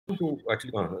to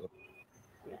actually.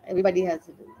 Everybody has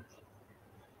to do it.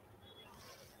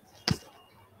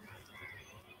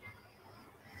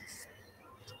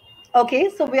 Okay,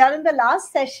 so we are in the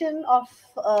last session of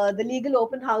the legal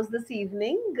open house this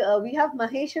evening. We have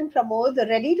Mahesh and Pramod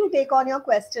ready to take on your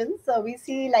questions. We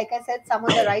see, like I said, some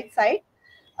on the right side.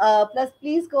 Plus,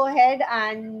 please go ahead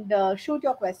and shoot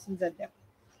your questions at them.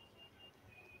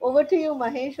 Over to you,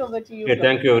 Mahesh. Over to you, Okay, Pramod.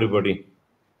 thank you, everybody.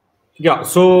 Yeah,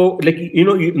 so like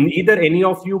either any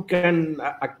of you can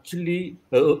actually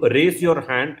raise your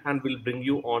hand and we'll bring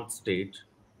you on stage,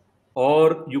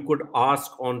 or you could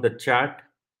ask on the chat,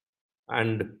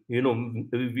 and we'll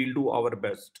do our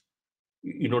best,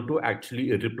 to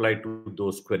actually reply to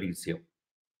those queries here.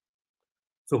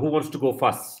 So who wants to go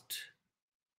first?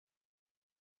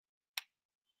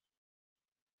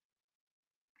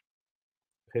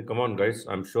 Hey, come on, guys.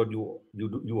 I'm sure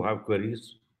you have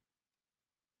queries.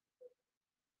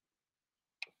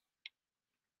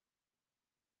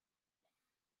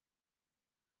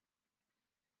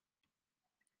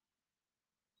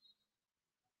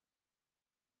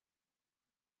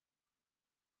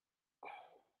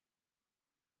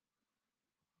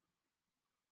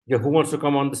 Yeah, who wants to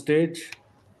come on the stage?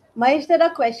 Mahesh, there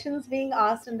are questions being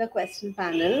asked in the question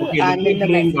panel Okay, let and in me the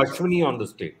bring message. Ashwini on the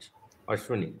stage.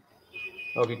 Ashwini.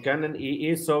 Okay, can an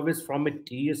AA service from a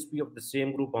TSP of the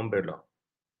same group umbrella?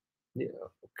 Yeah,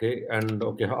 okay, and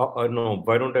okay, no,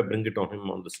 why don't I bring it on him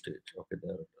on the stage? Okay,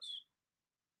 there it is.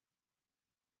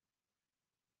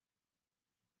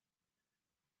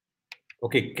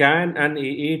 Okay, can an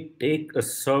AA take a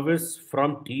service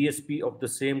from TSP of the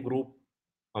same group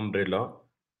umbrella?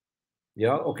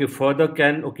 Yeah, okay, further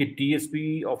can, okay,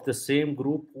 TSP of the same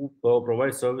group who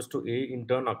provides service to A in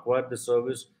turn acquire the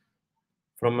service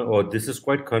from, oh, this is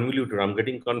quite convoluted. I'm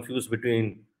getting confused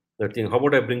between the thing. How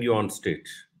about I bring you on stage?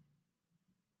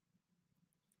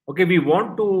 Okay, we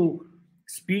want to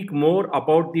speak more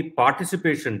about the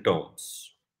participation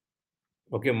terms.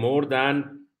 Okay, more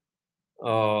than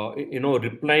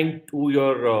replying to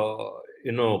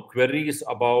your queries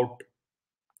about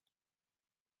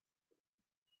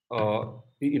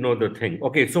the thing.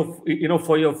 Okay, so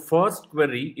for your first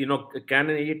query, can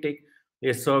I take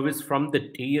a service from the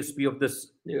TSP of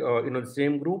this the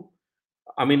same group?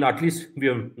 I mean, at least we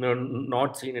have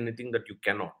not seen anything that you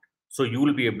cannot. So you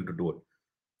will be able to do it.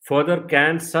 Further,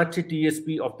 can such a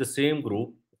TSP of the same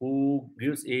group who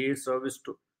gives AA service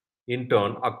to in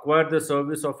turn acquire the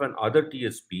service of an other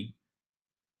TSP?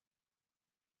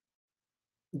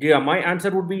 Yeah, my answer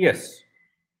would be yes.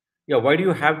 Yeah, why do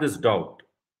you have this doubt?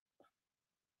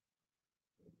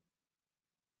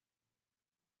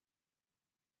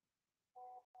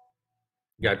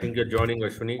 Yeah, I think you're joining,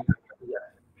 Ashwini.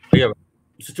 Yeah,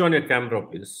 switch on your camera,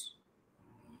 please.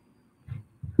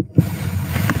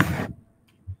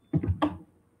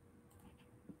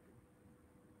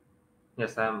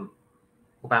 Yes,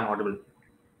 hope I'm audible.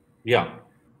 Yeah.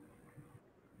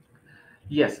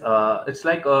 Yes, it's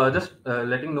like just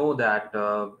letting know that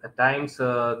at times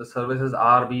the services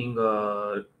are being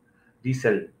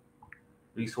resold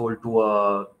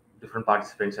to different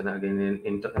participants, and again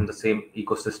in the same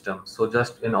ecosystem. So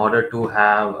just in order to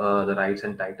have the rights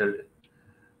and title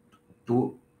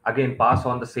to again pass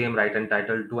on the same right and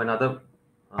title to another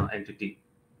entity.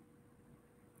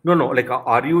 No. Like,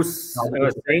 are you How it is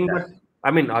like saying that. that? I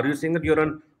mean, are you saying that you're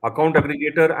an account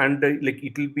aggregator and like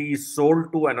it will be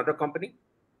sold to another company?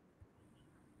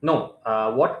 No,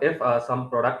 what if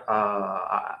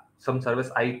some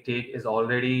service I take is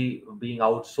already being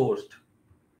outsourced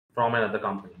from another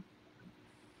company?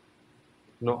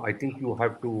 No, I think you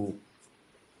have to.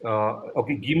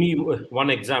 Okay, give me one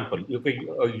example. Okay,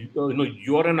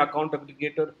 you're an account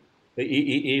aggregator,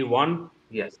 A1.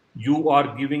 Yes. You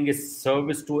are giving a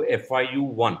service to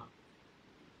FIU1.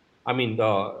 I mean,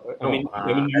 No, you as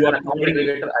an are account providing.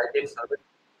 aggregator, I take service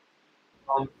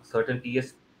from certain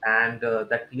TSP, and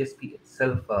that TSP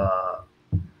itself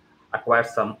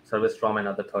acquires some service from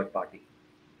another third party.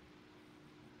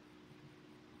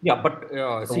 Yeah, but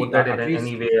So see, would that in at least.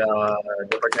 any way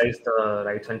jeopardize the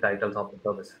rights and titles of the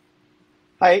service?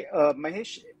 Hi,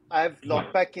 Mahesh. I've Yeah,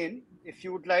 logged back in. If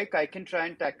you would like, I can try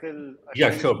and tackle yeah,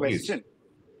 Ashwini's sure, please. question.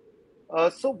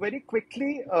 So very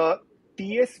quickly,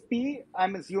 TSP,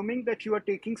 I'm assuming that you are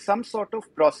taking some sort of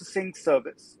processing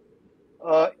service.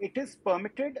 It is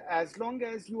permitted as long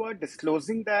as you are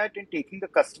disclosing that and taking the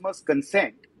customer's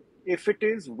consent. If it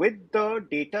is with the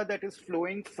data that is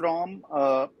flowing from,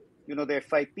 the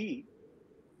FIP,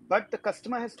 but the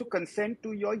customer has to consent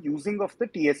to your using of the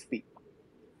TSP.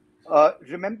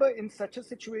 Remember, in such a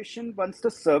situation, once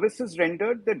the service is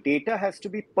rendered, the data has to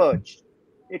be purged.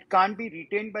 it can't be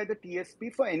retained by the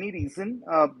TSP for any reason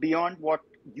beyond what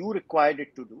you required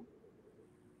it to do.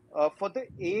 For the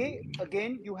A,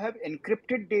 again, you have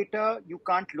encrypted data. You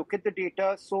can't look at the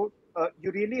data. So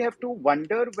you really have to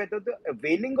wonder whether the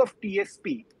availing of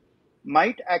TSP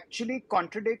might actually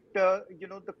contradict,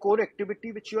 the core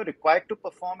activity which you are required to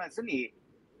perform as an A.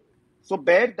 So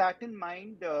bear that in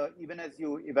mind, even as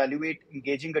you evaluate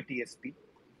engaging a TSP.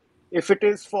 If it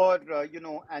is for,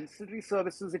 ancillary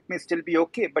services, it may still be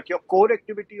okay, but your core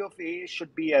activity of A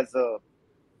should be as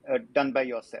done by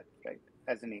yourself, right?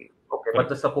 As an A. Okay, but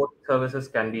the support services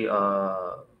can be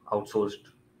outsourced.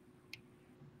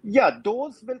 Yeah,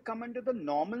 those will come under the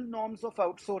normal norms of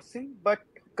outsourcing, but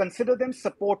consider them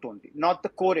support only, not the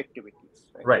core activities.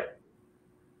 Right.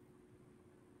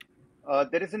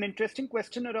 There is an interesting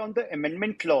question around the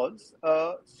amendment clause.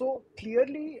 So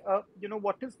clearly,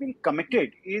 what is being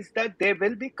committed is that there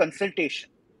will be consultation.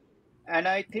 And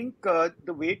I think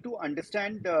the way to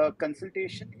understand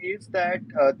consultation is that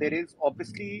there is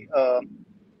obviously,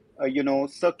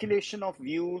 circulation of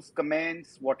views,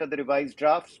 comments, what are the revised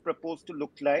drafts proposed to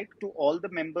look like to all the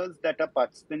members that are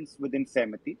participants within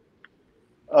Sehmati.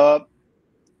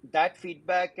 That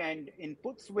feedback and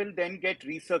inputs will then get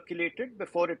recirculated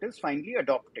before it is finally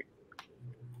adopted.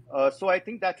 So I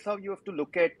think that's how you have to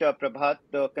look at, Prabhat,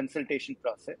 the consultation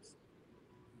process.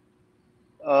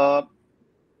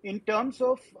 In terms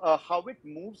of how it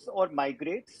moves or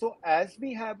migrates, so as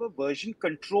we have a version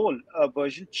control, a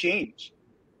version change,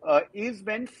 is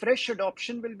when fresh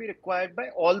adoption will be required by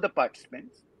all the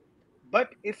participants.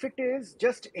 But if it is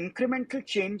just incremental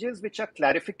changes which are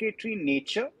clarificatory in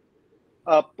nature,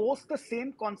 post the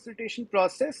same consultation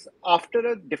process, after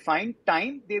a defined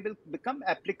time, they will become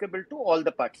applicable to all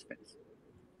the participants.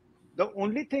 The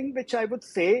only thing which I would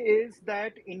say is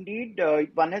that indeed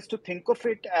one has to think of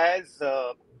it as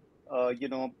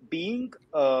being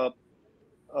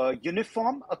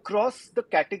uniform across the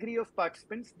category of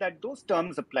participants that those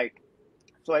terms apply to.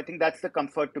 So I think that's the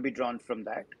comfort to be drawn from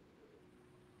that.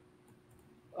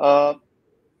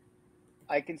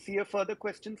 I can see a further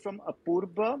question from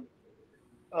Apurva,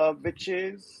 which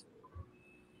is,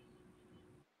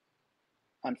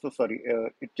 I'm so sorry,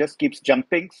 it just keeps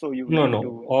jumping, so you will have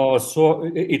to... So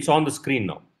it's on the screen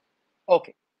now.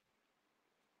 Okay.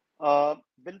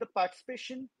 Will the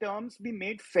participation terms be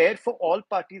made fair for all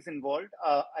parties involved?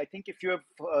 I think if you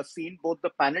have seen both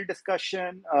the panel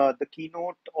discussion, the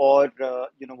keynote, or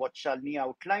what Shalini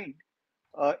outlined,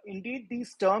 indeed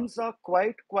these terms are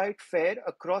quite fair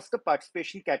across the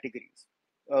participation categories,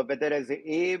 whether as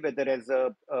a, whether as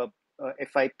a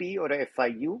FIP or a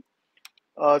FIU.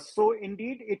 So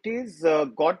indeed it is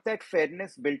got that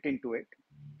fairness built into it.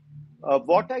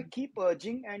 What I keep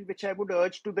urging, and which I would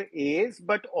urge to the As,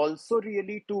 but also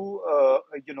really to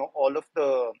all of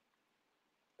the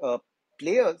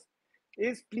players,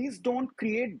 is please don't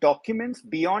create documents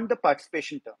beyond the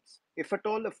participation terms. If at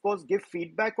all, of course, give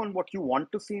feedback on what you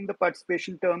want to see in the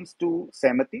participation terms to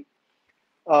Sehmati,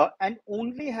 and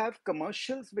only have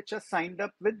commercials which are signed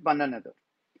up with one another.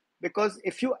 Because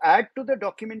if you add to the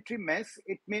documentary mess,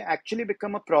 it may actually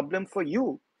become a problem for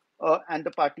you and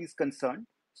the parties concerned.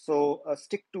 So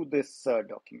stick to this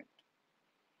document.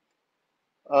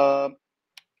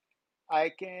 I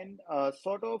can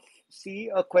sort of see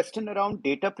a question around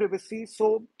data privacy.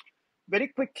 So very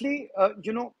quickly,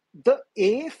 the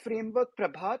A framework,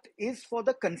 Prabhat, is for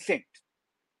the consent.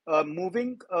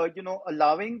 Allowing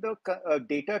the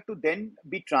data to then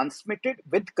be transmitted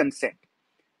with consent.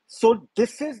 So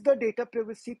this is the data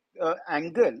privacy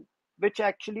angle, which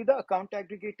actually the account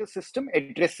aggregator system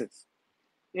addresses.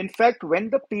 In fact, when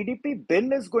the PDP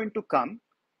bill is going to come,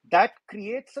 that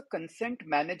creates a consent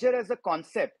manager as a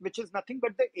concept, which is nothing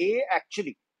but the A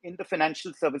actually in the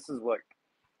financial services world,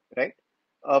 right?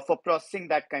 For processing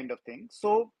that kind of thing.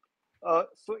 So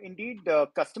indeed,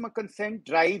 customer consent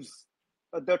drives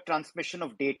the transmission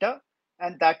of data,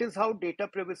 and that is how data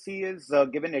privacy is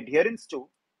given adherence to.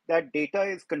 That data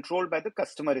is controlled by the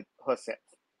customer herself.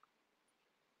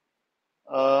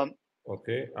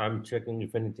 Okay, I'm checking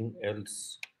if anything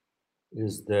else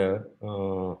is there.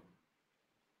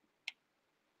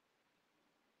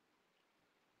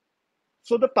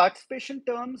 So the participation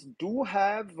terms do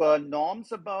have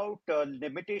norms about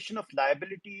limitation of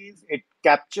liabilities. It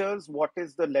captures what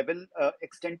is the level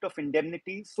extent of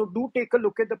indemnity. So do take a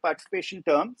look at the participation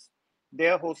terms. They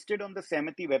are hosted on the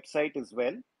Sehmati website as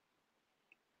well.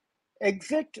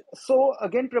 Exit. So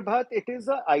again, Prabhat, it is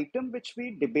an item which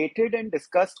we debated and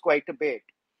discussed quite a bit.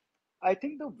 I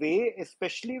think the way,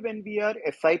 especially when we are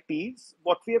FIPs,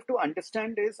 what we have to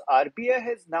understand is RBI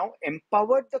has now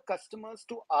empowered the customers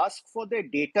to ask for their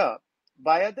data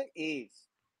via the A's.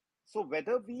 So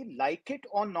whether we like it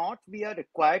or not, we are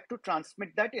required to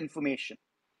transmit that information.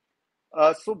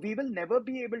 So we will never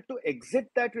be able to exit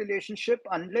that relationship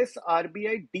unless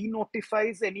RBI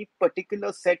denotifies any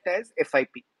particular set as FIP,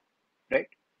 right?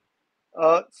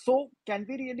 So can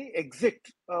we really exit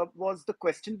was the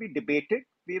question we debated.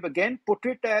 We've again put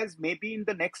it as maybe in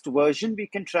the next version we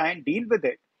can try and deal with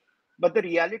it. But the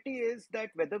reality is that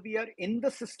whether we are in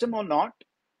the system or not,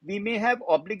 we may have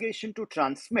obligation to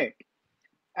transmit.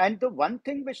 And the one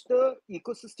thing which the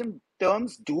ecosystem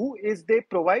terms do is they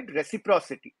provide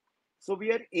reciprocity. So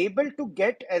we are able to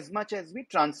get as much as we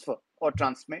transfer or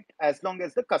transmit as long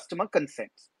as the customer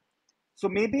consents. So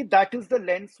maybe that is the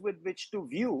lens with which to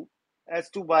view as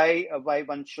to why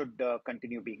one should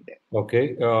continue being there.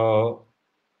 Okay.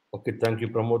 Okay. Thank you,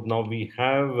 Pramod. Now we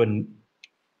have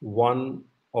one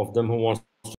of them who wants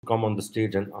to come on the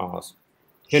stage and ask.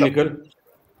 Hey, Sure. Nikhil,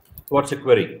 what's your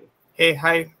query? Hey,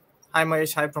 hi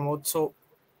Mahesh, hi Pramod. So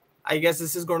I guess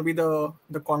this is going to be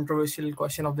the controversial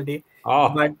question of the day.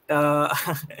 But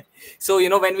so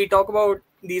when we talk about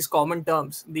these common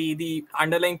terms, the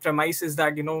underlying premise is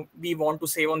that we want to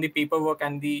save on the paperwork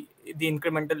and the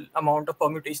incremental amount of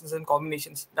permutations and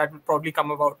combinations that would probably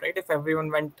come about, right, if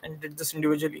everyone went and did this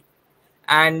individually.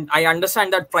 And I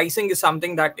understand that pricing is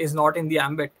something that is not in the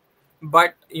ambit,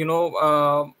 but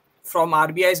from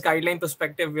RBI's guideline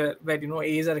perspective, where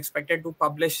AAs are expected to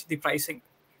publish the pricing.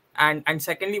 And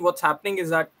secondly, what's happening is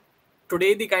that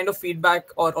today the kind of feedback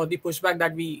or the pushback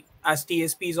that we as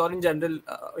TSPs or in general,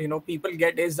 people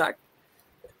get is that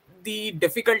the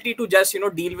difficulty to just,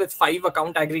 deal with 5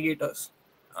 account aggregators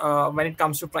when it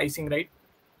comes to pricing, right?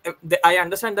 I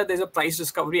understand that there's a price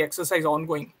discovery exercise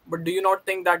ongoing, but do you not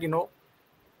think that,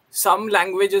 some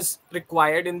language is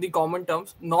required in the common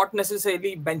terms, not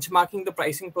necessarily benchmarking the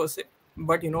pricing per se,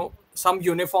 but, some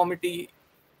uniformity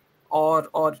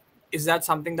or is that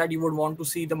something that you would want to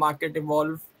see the market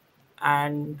evolve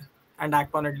and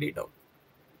act on it later?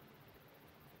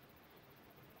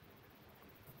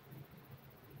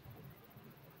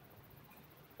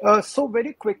 So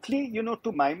very quickly,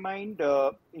 to my mind,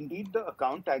 indeed the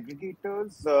account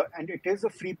aggregators, and it is a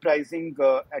free pricing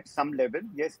at some level.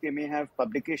 Yes, they may have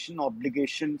publication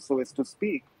obligation, so as to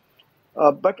speak.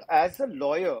 But as a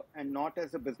lawyer and not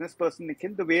as a business person,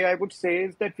 Nikhil, the way I would say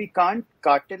is that we can't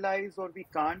cartelize or we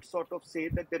can't sort of say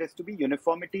that there has to be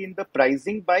uniformity in the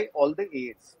pricing by all the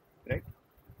A's, right?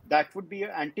 That would be an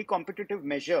anti-competitive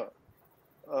measure.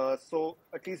 So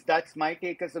at least that's my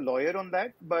take as a lawyer on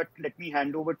that. But let me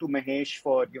hand over to Mahesh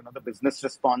for the business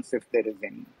response if there is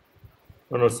any.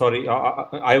 No, sorry.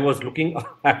 I was looking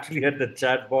actually at the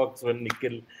chat box when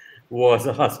Nikhil was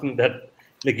asking that.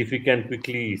 Like, if you can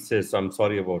quickly say, I'm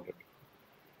sorry about it.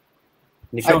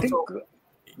 Nikhil?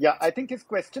 I think his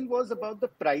question was about the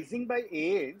pricing by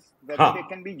A's, whether there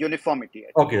can be uniformity.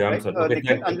 Okay, I'm right? sorry. Okay,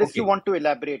 Nikhil, unless you want to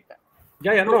elaborate that.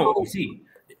 No. See,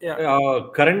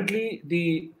 currently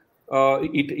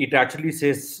it actually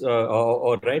says,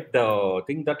 right, the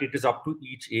thing that it is up to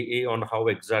each AA on how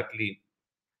exactly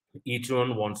each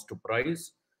one wants to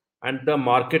price, and the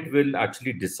market will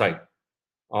actually decide,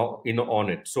 on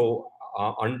it. So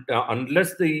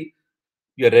unless like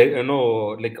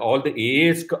all the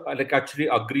AAs like actually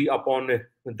agree upon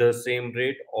the same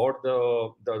rate, or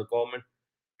the government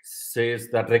says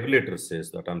that, regulator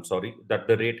says that, that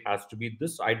the rate has to be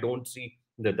this, I don't see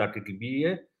that it will be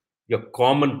a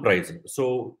common pricing.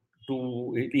 So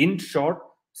in short,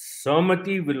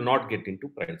 Samati will not get into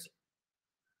pricing.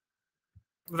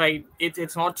 Right.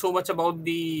 It's not so much about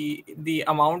the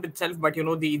amount itself, but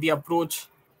the approach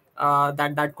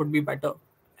that could be better.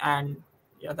 And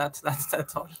that's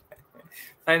all.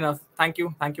 Fair enough. Thank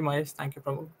you, Mahesh. Thank you,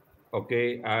 Pramod.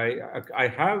 Okay, I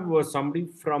have somebody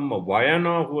from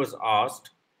Vienna who has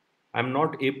asked. I'm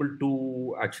not able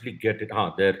to actually get it.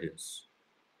 There he is.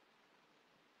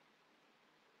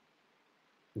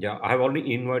 Yeah, I have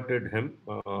already invited him.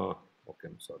 Okay,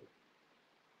 I'm sorry.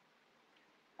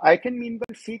 I can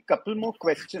meanwhile see a couple more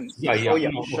questions. Sure.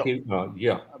 Okay, We'll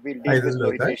deal with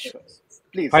Lohithesh first.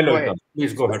 Please, Hi, go ahead.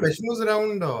 Please go ahead. The question was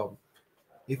around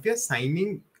if we are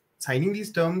signing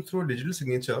these terms through a digital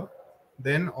signature,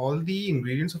 then all the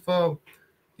ingredients of a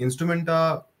instrument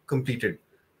are completed.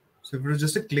 So if it was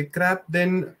just a click wrap,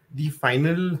 then the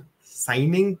final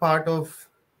signing part of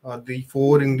the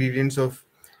 4 ingredients of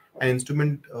an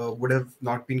instrument would have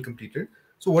not been completed.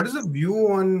 So what is the view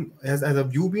on, has a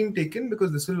view been taken?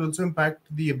 Because this will also impact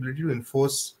the ability to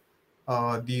enforce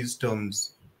these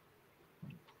terms.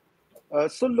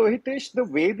 So Lohitesh, the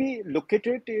way we look at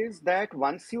it is that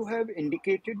once you have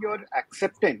indicated your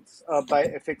acceptance by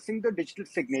affixing the digital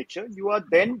signature, you are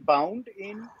then bound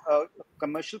in a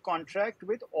commercial contract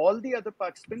with all the other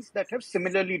participants that have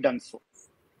similarly done so.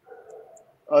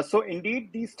 So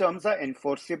indeed, these terms are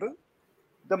enforceable.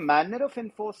 The manner of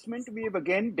enforcement we have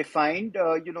again defined,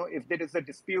 if there is a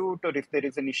dispute or if there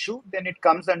is an issue, then it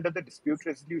comes under the dispute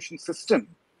resolution system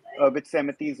which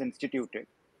Semati is instituted.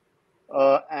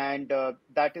 And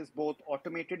that is both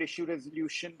automated issue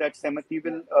resolution that Semati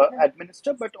will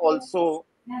administer, but also,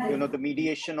 the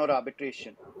mediation or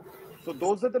arbitration. So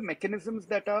those are the mechanisms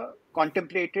that are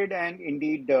contemplated and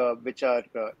indeed which are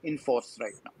in force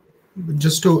right now.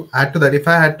 Just to add to that, if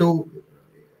I had to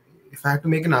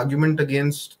make an argument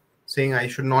against saying I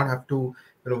should not have to,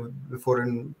 before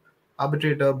an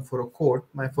arbitrator, before a court,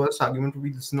 my first argument would be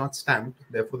this is not stamped,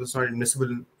 therefore this is not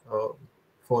admissible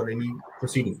for any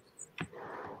proceeding.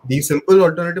 The simple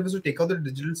alternative is to take out the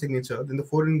digital signature, then the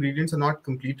 4 ingredients are not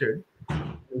completed.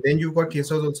 And then you've got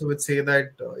cases also which say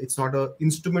that it's not an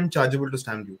instrument chargeable to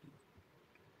stamp duty.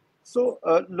 So,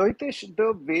 Lohitesh,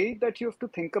 the way that you have to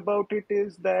think about it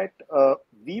is that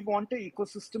we want an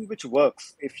ecosystem which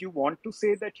works. If you want to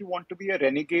say that you want to be a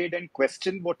renegade and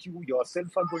question what you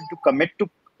yourself are going to commit to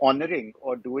honoring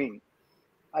or doing,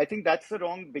 I think that's the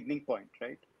wrong beginning point,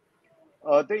 right?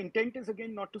 The intent is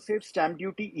again not to save stamp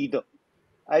duty either.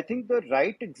 I think the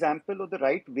right example or the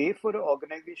right way for an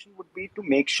organization would be to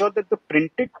make sure that the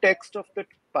printed text of the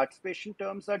participation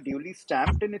terms are duly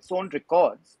stamped in its own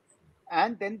records,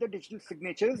 and then the digital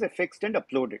signature is affixed and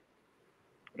uploaded,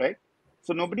 right?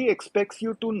 So nobody expects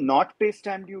you to not pay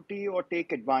stamp duty or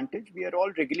take advantage. We are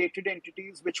all regulated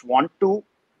entities which want to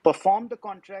perform the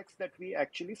contracts that we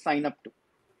actually sign up to.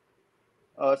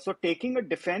 So taking a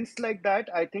defense like that,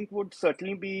 I think would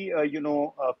certainly be,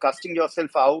 casting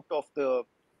yourself out of the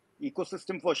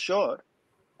ecosystem for sure,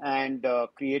 and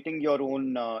creating your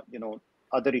own,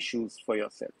 other issues for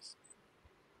yourselves.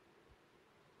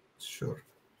 Sure.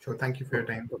 Thank you for your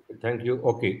time. Okay, thank you.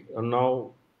 Okay,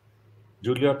 now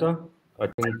Julieta, I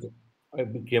think I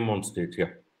came on stage.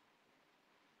 Yeah.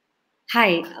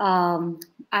 Hi.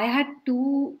 I had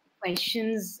 2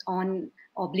 questions on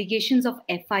obligations of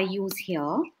FIUs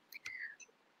here.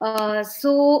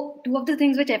 So 2 of the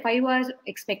things which FIU are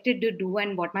expected to do,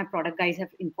 and what my product guys have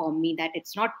informed me that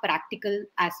it's not practical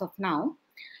as of now,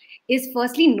 is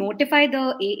firstly notify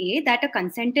the AA that a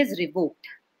consent is revoked.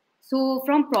 So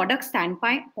from product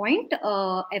standpoint,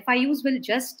 FIUs will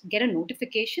just get a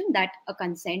notification that a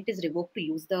consent is revoked to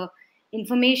use the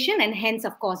information, and hence,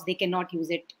 of course, they cannot use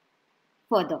it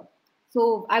further.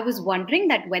 So I was wondering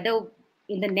that whether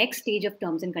in the next stage of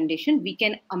terms and condition, we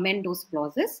can amend those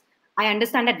clauses. I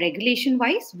understand that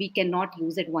regulation-wise, we cannot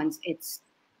use it once it's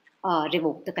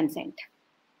revoked, the consent.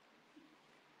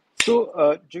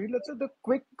 So, Julieta, the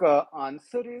quick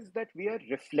answer is that we are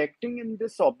reflecting in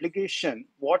this obligation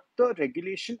what the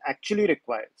regulation actually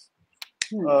requires.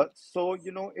 So,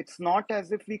 it's not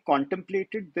as if we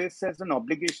contemplated this as an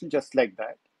obligation just like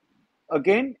that.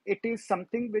 Again, it is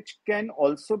something which can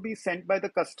also be sent by the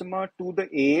customer to the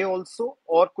AA also,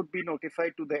 or could be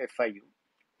notified to the FIU.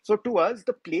 So to us,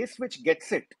 the place which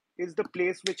gets it is the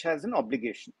place which has an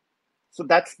obligation. So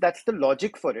that's the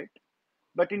logic for it.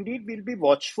 But indeed, we'll be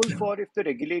watchful for if the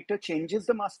regulator changes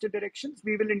the master directions,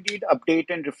 we will indeed update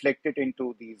and reflect it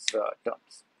into these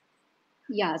terms.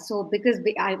 Yeah, so because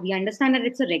we understand that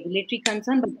it's a regulatory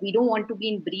concern, but we don't want to be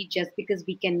in breach just because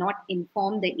we cannot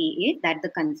inform the AA that the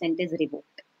consent is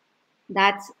revoked.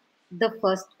 That's the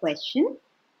first question.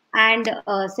 And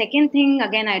second thing,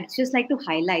 again, I'd just like to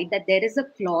highlight that there is a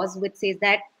clause which says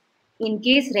that in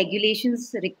case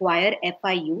regulations require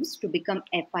FIUs to become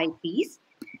FIPs,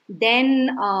 then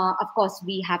of course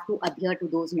we have to adhere to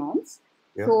those norms.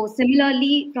 Yeah. So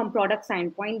similarly, from product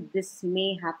standpoint, this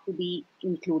may have to be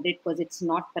included because it's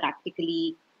not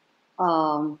practically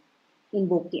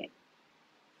invoked yet.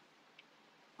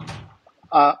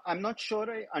 I'm not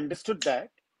sure I understood that,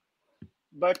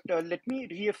 but let me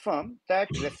reaffirm that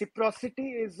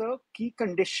reciprocity is a key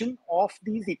condition of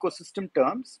these ecosystem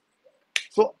terms.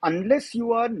 So unless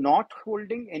you are not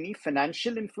holding any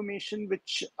financial information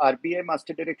which RBI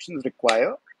master directions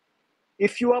require,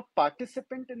 if you are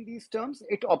participant in these terms,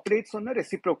 it operates on a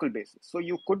reciprocal basis. So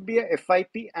you could be a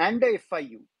FIP and a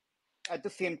FIU at the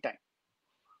same time,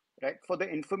 right? For the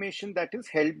information that is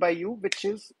held by you, which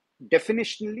is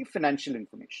definitionally financial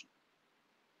information.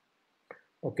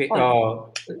 Okay.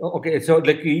 Okay. So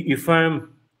like if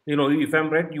I'm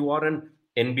right, you are an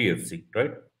NBFC,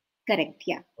 right? Correct.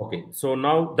 Yeah. Okay. So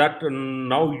now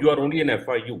you are only an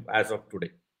FIU as of today.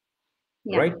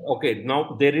 right? Okay,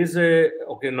 now there is a,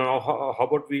 okay, now how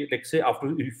about we, like, say after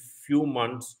a few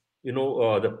months, the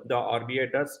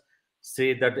RBI does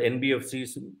say that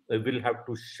NBFCs will have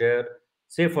to share,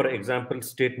 say for example,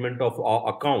 statement of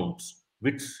accounts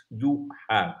which you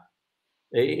have,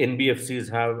 NBFCs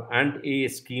have, and a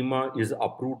schema is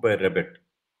approved by REBIT.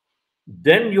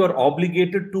 Then you are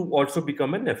obligated to also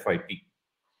become an FIP.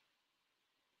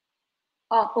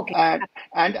 Oh, okay.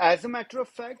 And as a matter of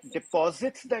fact,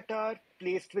 deposits that are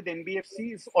placed with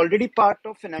NBFC is already part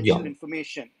of financial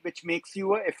information, which makes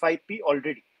you a FIP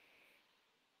already.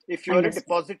 If you are a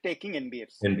deposit taking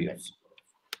NBFC. NBFC.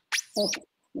 Okay.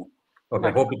 Okay,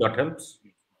 I hope that helps.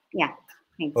 Yeah,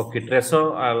 thanks. Okay, Tressa,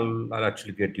 I'll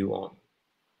actually get you on.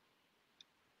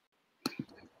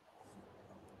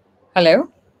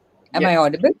 Hello, am I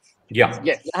audible? Yeah.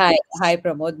 Yes. Hi,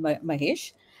 Pramod,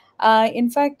 Mahesh. In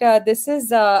fact, this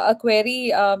is a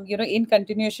query, in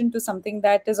continuation to something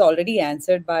that is already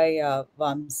answered by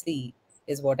Vamsi,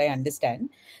 is what I understand.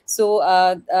 So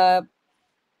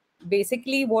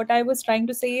basically, what I was trying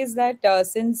to say is that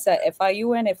since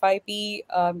FIU and FIP,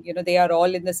 they are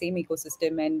all in the same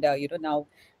ecosystem, and now,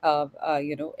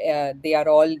 they are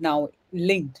all now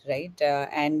linked, right?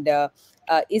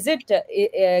 Is it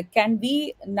can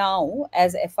we now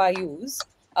as FIUs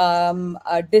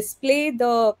display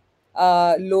the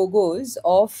logos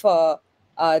of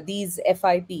these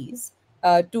FIPs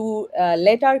to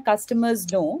let our customers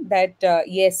know that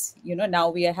yes, now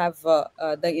we have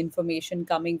the information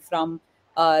coming from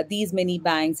these many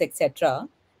banks, etc.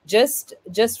 Just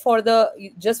for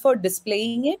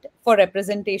displaying it for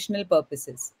representational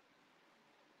purposes.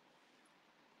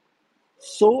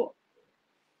 So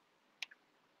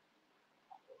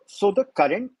the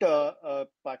current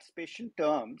participation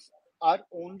terms are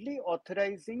only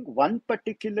authorizing one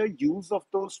particular use of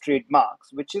those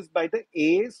trademarks, which is by the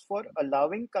A's for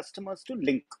allowing customers to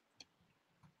link.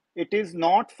 It is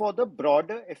not for the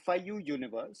broader FIU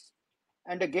universe.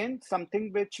 And again,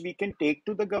 something which we can take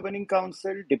to the governing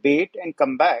council, debate, and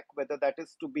come back whether that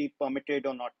is to be permitted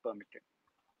or not permitted.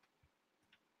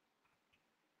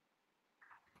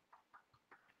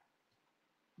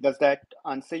 Does that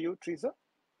answer you, Teresa?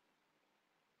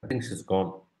 I think she's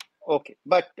gone. Okay,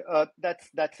 but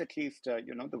that's at least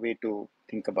the way to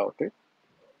think about it.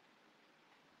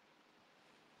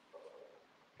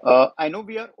 I know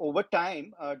we are over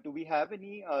time. Do we have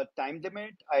any time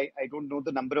limit? I don't know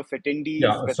the number of attendees.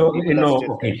 Yeah, so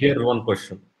okay, here one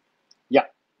question. Yeah.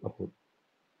 Okay.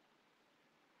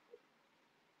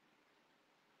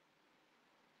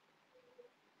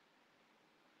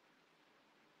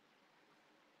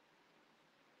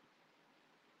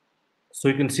 So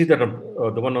you can see that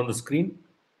the one on the screen?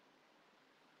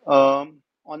 On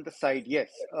the side, yes.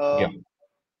 Yeah.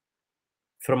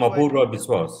 From Apurva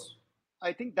Biswas.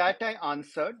 I think that I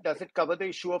answered. Does it cover the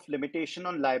issue of limitation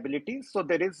on liability? So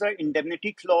there is an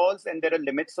indemnity clause and there are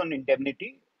limits on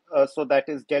indemnity. So that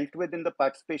is dealt with in the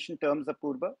participation terms,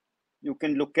 Apurva. You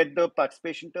can look at the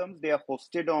participation terms. They are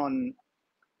hosted on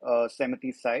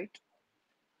Semati's site.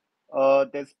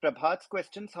 There's Prabhat's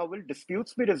questions. How will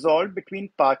disputes be resolved between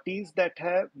parties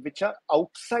which are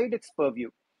outside its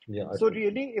purview? Yeah. So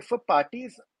really, if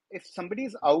somebody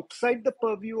is outside the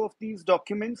purview of these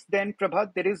documents, then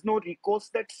Prabhat, there is no recourse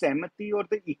that Semati or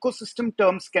the ecosystem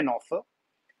terms can offer.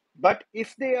 But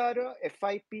if they are a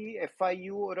FIP,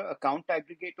 FIU, or an account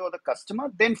aggregator or the customer,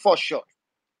 then for sure,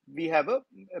 we have a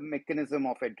mechanism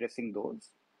of addressing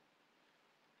those.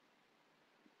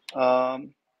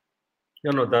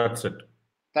 No, that's it.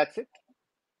 That's it?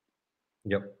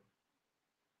 Yep.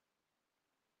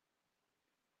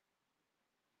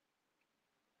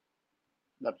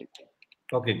 Lovely.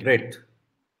 Okay, great.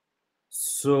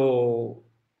 So,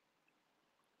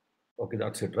 okay,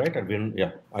 that's it, right?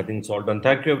 Yeah, I think it's all done.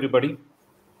 Thank you, everybody,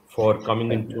 for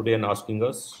coming in today and asking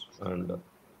us. And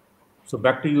so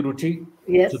back to you, Ruchi.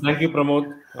 Yes. So thank you,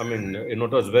 Pramod. I mean, it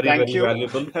was very, very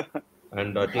valuable.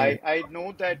 And I think I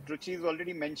know that Ruchi's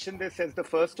already mentioned this as the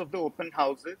first of the open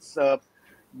houses,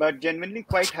 but genuinely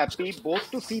quite happy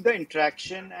both to see the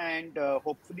interaction and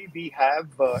hopefully we have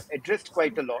addressed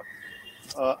quite a lot.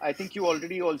 I think you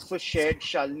already also shared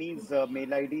Shalini's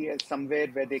mail ID as somewhere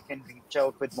where they can reach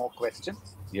out with more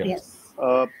questions. Yes.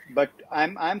 But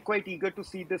I'm quite eager to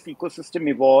see this ecosystem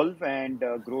evolve and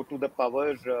grow to the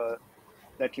power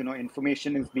that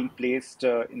information is being placed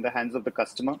in the hands of the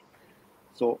customer.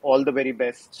 So all the very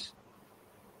best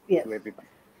to everyone.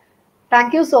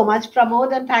 Thank you so much,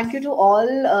 Pramod, and thank you to all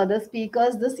the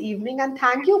speakers this evening. And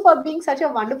thank you for being such a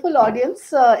wonderful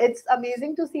audience. It's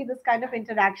amazing to see this kind of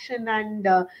interaction and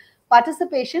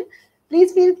participation.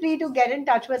 Please feel free to get in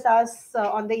touch with us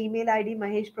on the email ID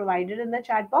Mahesh provided in the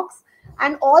chat box.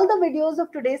 And all the videos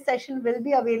of today's session will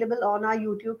be available on our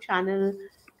YouTube channel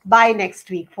by next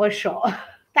week for sure.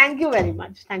 Thank you very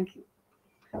much. Thank you.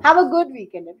 Have a good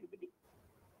weekend, everybody.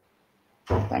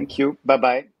 Thank you.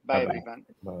 Bye-bye. Bye, everyone.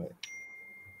 Bye.